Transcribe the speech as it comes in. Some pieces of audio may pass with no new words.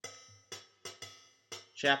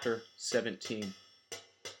Chapter 17.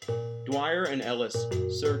 Dwyer and Ellis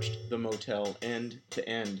searched the motel end to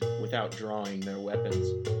end without drawing their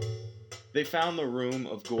weapons. They found the room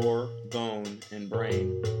of gore, bone, and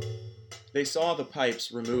brain. They saw the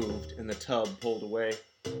pipes removed and the tub pulled away.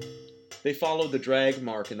 They followed the drag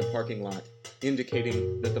mark in the parking lot,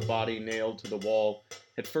 indicating that the body nailed to the wall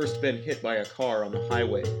had first been hit by a car on the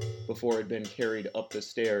highway before it had been carried up the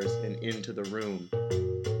stairs and into the room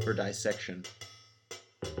for dissection.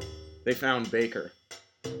 They found Baker,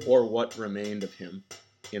 or what remained of him,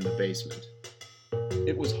 in the basement.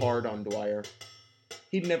 It was hard on Dwyer.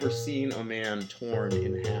 He'd never seen a man torn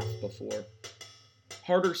in half before.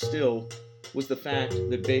 Harder still was the fact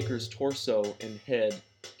that Baker's torso and head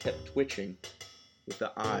kept twitching, with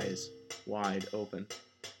the eyes wide open.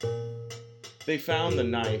 They found the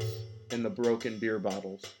knife and the broken beer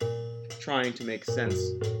bottles, trying to make sense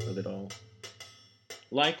of it all.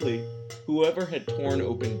 Likely, whoever had torn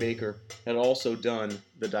open Baker had also done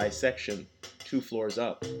the dissection 2 floors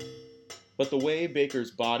up. But the way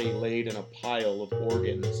Baker's body laid in a pile of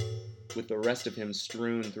organs, with the rest of him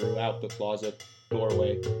strewn throughout the closet,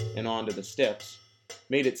 doorway, and onto the steps,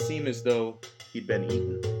 made it seem as though he'd been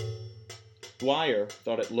eaten. Dwyer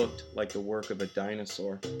thought it looked like the work of a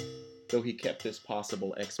dinosaur, though he kept this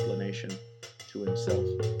possible explanation to himself.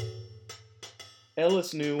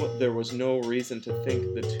 Ellis knew there was no reason to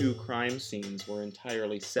think the 2 crime scenes were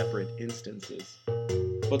entirely separate instances,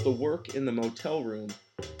 but the work in the motel room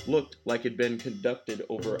looked like it had been conducted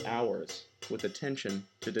over hours, with attention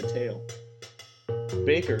to detail.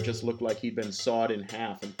 Baker just looked like he'd been sawed in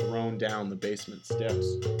half and thrown down the basement steps.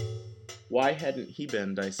 Why hadn't he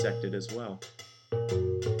been dissected as well?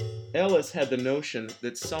 Ellis had the notion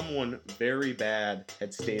that someone very bad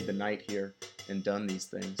had stayed the night here and done these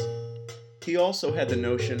things. He also had the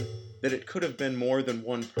notion that it could have been more than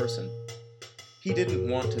one person. He didn't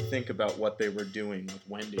want to think about what they were doing with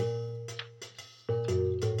Wendy.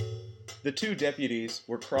 The 2 deputies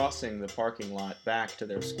were crossing the parking lot back to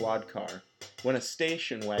their squad car when a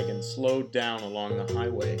station wagon slowed down along the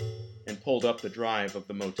highway and pulled up the drive of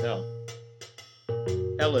the motel.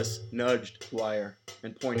 Ellis nudged Dwyer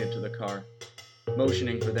and pointed to the car,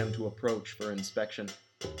 motioning for them to approach for inspection.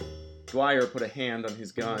 Dwyer put a hand on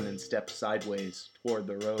his gun and stepped sideways toward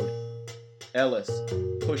the road. Ellis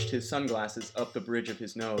pushed his sunglasses up the bridge of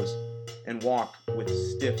his nose and walked with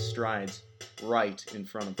stiff strides right in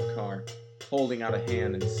front of the car, holding out a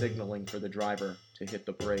hand and signaling for the driver to hit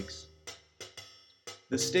the brakes.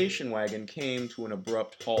 The station wagon came to an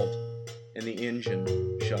abrupt halt, and the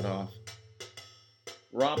engine shut off.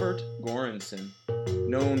 Robert Goranson,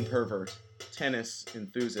 known pervert, tennis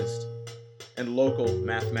enthusiast, and local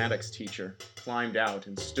mathematics teacher, climbed out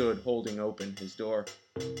and stood holding open his door.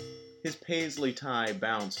 His paisley tie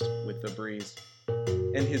bounced with the breeze,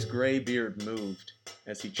 and his gray beard moved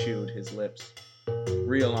as he chewed his lips,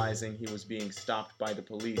 realizing he was being stopped by the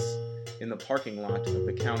police in the parking lot of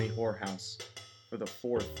the county whorehouse for the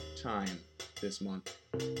 4th time this month.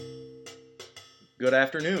 "Good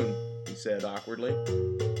afternoon," he said awkwardly.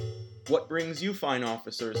 "What brings you fine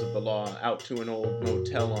officers of the law out to an old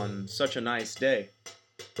motel on such a nice day?"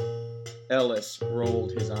 Ellis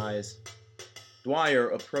rolled his eyes. Dwyer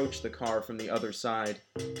approached the car from the other side,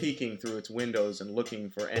 peeking through its windows and looking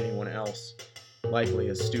for anyone else, likely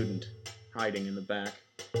a student, hiding in the back.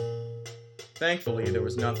 Thankfully, there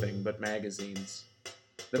was nothing but magazines.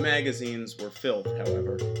 The magazines were filled,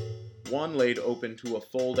 however. One laid open to a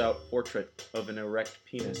fold-out portrait of an erect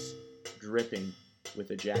penis, dripping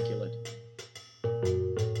with ejaculate.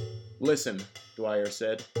 "Listen," Dwyer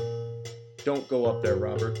said. "Don't go up there,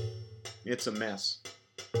 Robert. It's a mess."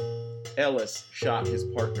 Ellis shot his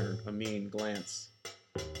partner a mean glance.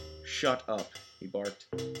 "Shut up," he barked.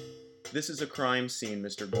 "This is a crime scene,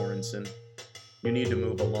 Mr. Goranson. You need to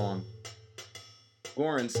move along."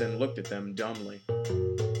 Goranson looked at them dumbly.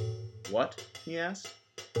 "What?" he asked.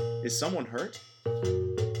 "Is someone hurt?"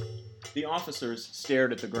 The officers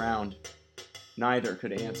stared at the ground. Neither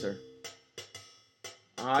could answer.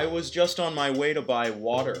 "I was just on my way to buy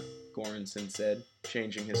water," Goranson said,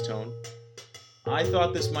 changing his tone. "I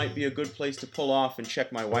thought this might be a good place to pull off and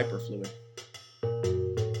check my wiper fluid."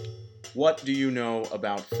 "What do you know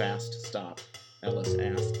about Fast Stop?" Ellis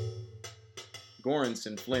asked.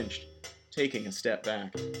 Goranson flinched, taking a step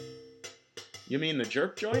back. "You mean the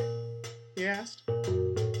jerk joint?" he asked.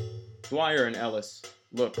 Dwyer and Ellis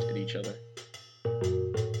looked at each other.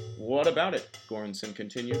 "What about it?" Goranson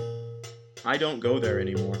continued. "I don't go there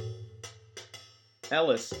anymore."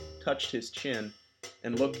 Ellis touched his chin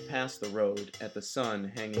and looked past the road at the sun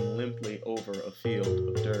hanging limply over a field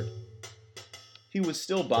of dirt. He was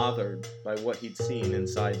still bothered by what he'd seen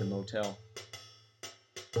inside the motel.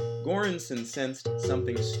 Goranson sensed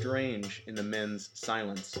something strange in the men's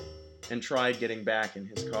silence and tried getting back in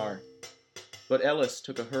his car. But Ellis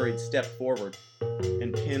took a hurried step forward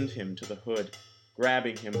and pinned him to the hood,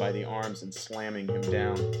 grabbing him by the arms and slamming him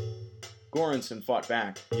down. Goranson fought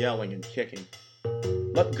back, yelling and kicking.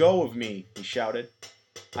 "Let go of me," he shouted.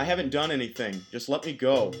 "I haven't done anything. Just let me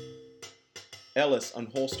go." Ellis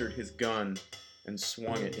unholstered his gun and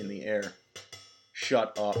swung it in the air.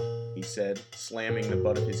 "Shut up," he said, slamming the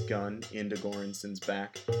butt of his gun into Goranson's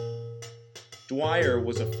back. Dwyer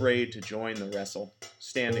was afraid to join the wrestle,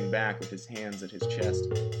 standing back with his hands at his chest.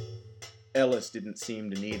 Ellis didn't seem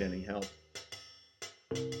to need any help.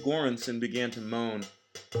 Goranson began to moan,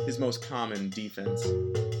 his most common defense.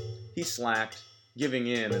 He slacked, giving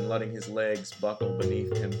in and letting his legs buckle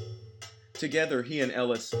beneath him. Together, he and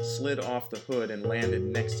Ellis slid off the hood and landed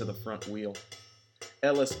next to the front wheel.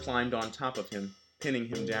 Ellis climbed on top of him, pinning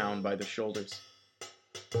him down by the shoulders.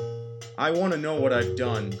 "I want to know what I've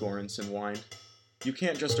done," Goranson whined. "You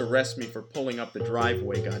can't just arrest me for pulling up the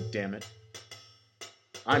driveway, goddammit."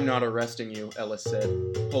 "I'm not arresting you," Ellis said,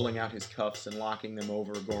 pulling out his cuffs and locking them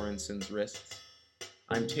over Goranson's wrists.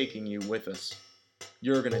 "I'm taking you with us.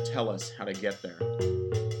 You're gonna tell us how to get there."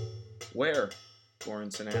 "Where?"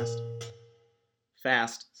 Goranson asked.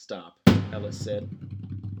 "Fast stop," Ellis said.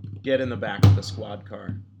 "Get in the back of the squad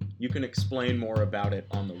car. You can explain more about it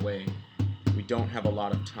on the way. We don't have a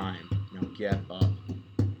lot of time. Now get up."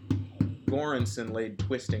 Goranson laid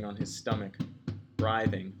twisting on his stomach,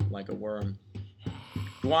 writhing like a worm.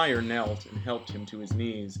 Dwyer knelt and helped him to his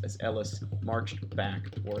knees as Ellis marched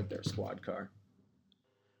back toward their squad car.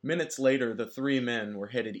 Minutes later, the three men were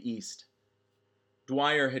headed east.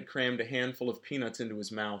 Dwyer had crammed a handful of peanuts into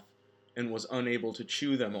his mouth and was unable to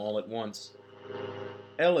chew them all at once.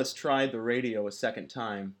 Ellis tried the radio a second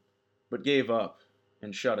time, but gave up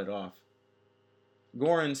and shut it off.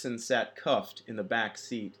 Goranson sat cuffed in the back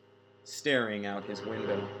seat, staring out his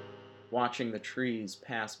window, watching the trees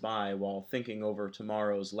pass by while thinking over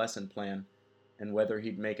tomorrow's lesson plan and whether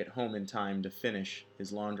he'd make it home in time to finish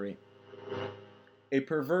his laundry. A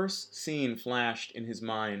perverse scene flashed in his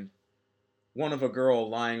mind, one of a girl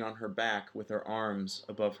lying on her back with her arms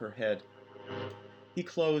above her head. He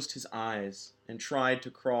closed his eyes and tried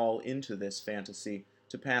to crawl into this fantasy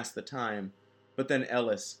to pass the time, but then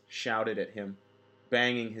Ellis shouted at him,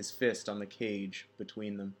 banging his fist on the cage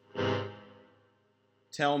between them.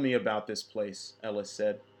 "Tell me about this place," Ellis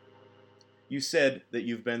said. "You said that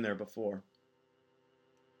you've been there before."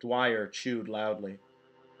 Dwyer chewed loudly,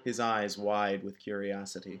 his eyes wide with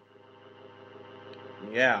curiosity.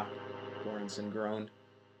 "Yeah," Goranson groaned.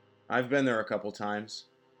 "I've been there a couple times.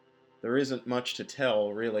 There isn't much to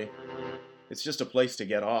tell, really. It's just a place to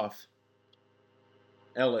get off."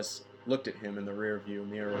 Ellis looked at him in the rearview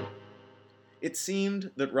mirror. It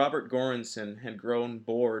seemed that Robert Goranson had grown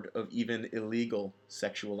bored of even illegal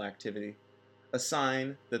sexual activity, a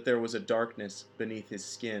sign that there was a darkness beneath his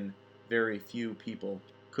skin very few people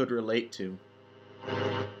could relate to.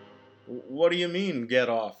 "What do you mean, get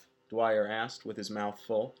off?" Dwyer asked with his mouth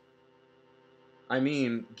full. "I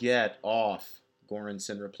mean, get off,"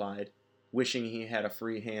 Goranson replied, wishing he had a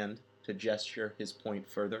free hand to gesture his point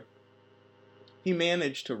further. He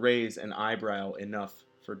managed to raise an eyebrow enough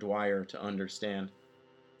for Dwyer to understand.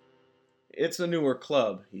 "It's a newer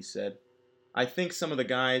club," he said. "I think some of the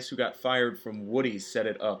guys who got fired from Woody's set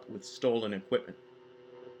it up with stolen equipment."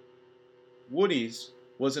 Woody's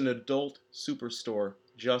was an adult superstore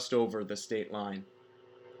just over the state line,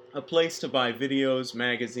 a place to buy videos,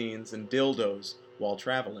 magazines, and dildos while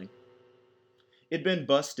traveling. It'd been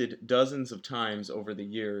busted dozens of times over the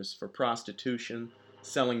years for prostitution,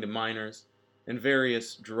 selling to minors, and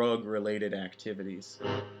various drug-related activities.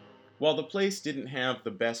 While the place didn't have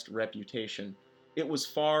the best reputation, it was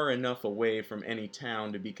far enough away from any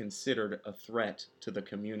town to be considered a threat to the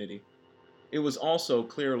community. It was also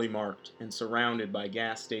clearly marked and surrounded by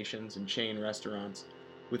gas stations and chain restaurants,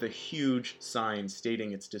 with a huge sign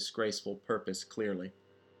stating its disgraceful purpose clearly.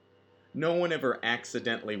 No one ever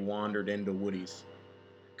accidentally wandered into Woody's.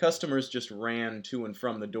 Customers just ran to and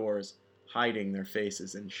from the doors, hiding their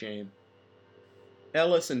faces in shame.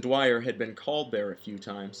 Ellis and Dwyer had been called there a few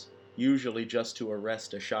times, usually just to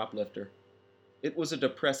arrest a shoplifter. It was a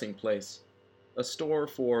depressing place, a store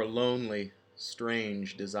for lonely,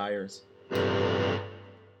 strange desires.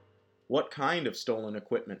 "What kind of stolen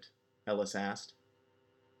equipment?" Ellis asked.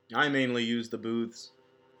 "I mainly use the booths,"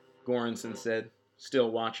 Goranson said, still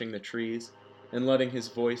watching the trees and letting his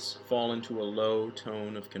voice fall into a low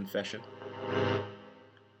tone of confession.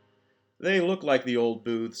 "They look like the old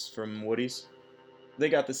booths from Woody's. They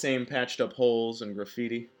got the same patched up holes and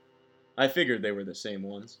graffiti. I figured they were the same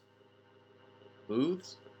ones.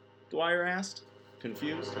 Booths? Dwyer asked,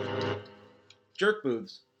 confused. Jerk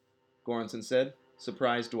booths, Goranson said,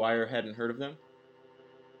 surprised Dwyer hadn't heard of them.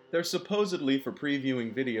 They're supposedly for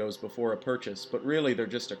previewing videos before a purchase, but really they're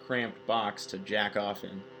just a cramped box to jack off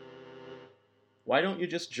in. Why don't you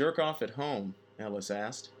just jerk off at home? Ellis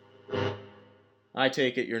asked. I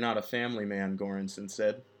take it you're not a family man, Goranson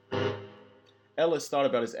said. Ellis thought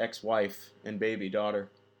about his ex-wife and baby daughter,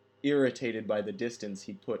 irritated by the distance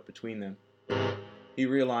he'd put between them. He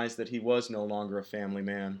realized that he was no longer a family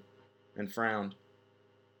man, and frowned.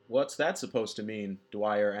 What's that supposed to mean?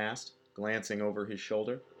 Dwyer asked, glancing over his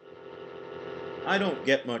shoulder. I don't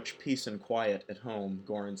get much peace and quiet at home,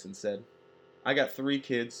 Goranson said. I got 3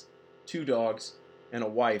 kids, 2 dogs, and a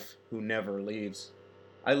wife who never leaves.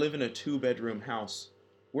 I live in a 2-bedroom house.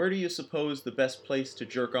 Where do you suppose the best place to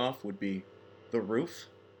jerk off would be? The roof?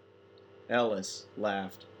 Ellis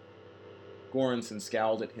laughed. Goranson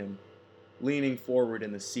scowled at him, leaning forward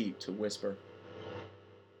in the seat to whisper.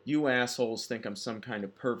 You assholes think I'm some kind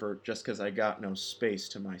of pervert just 'cause I got no space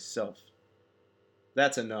to myself.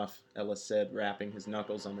 That's enough, Ellis said, rapping his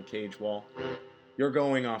knuckles on the cage wall. You're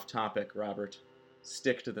going off topic, Robert.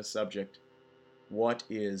 Stick to the subject. What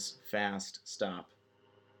is fast stop?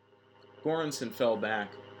 Goranson fell back,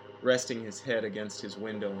 resting his head against his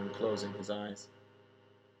window and closing his eyes.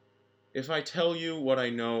 If I tell you what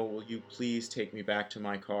I know, will you please take me back to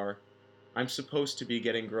my car? I'm supposed to be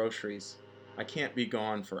getting groceries. I can't be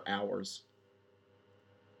gone for hours.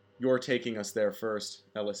 You're taking us there first,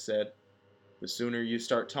 Ellis said. The sooner you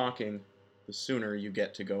start talking, the sooner you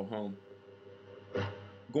get to go home.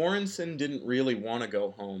 Goranson didn't really want to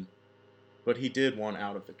go home, but he did want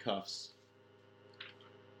out of the cuffs.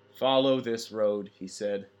 Follow this road, he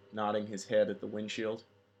said, nodding his head at the windshield.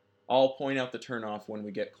 I'll point out the turnoff when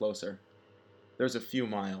we get closer. There's a few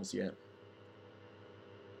miles yet.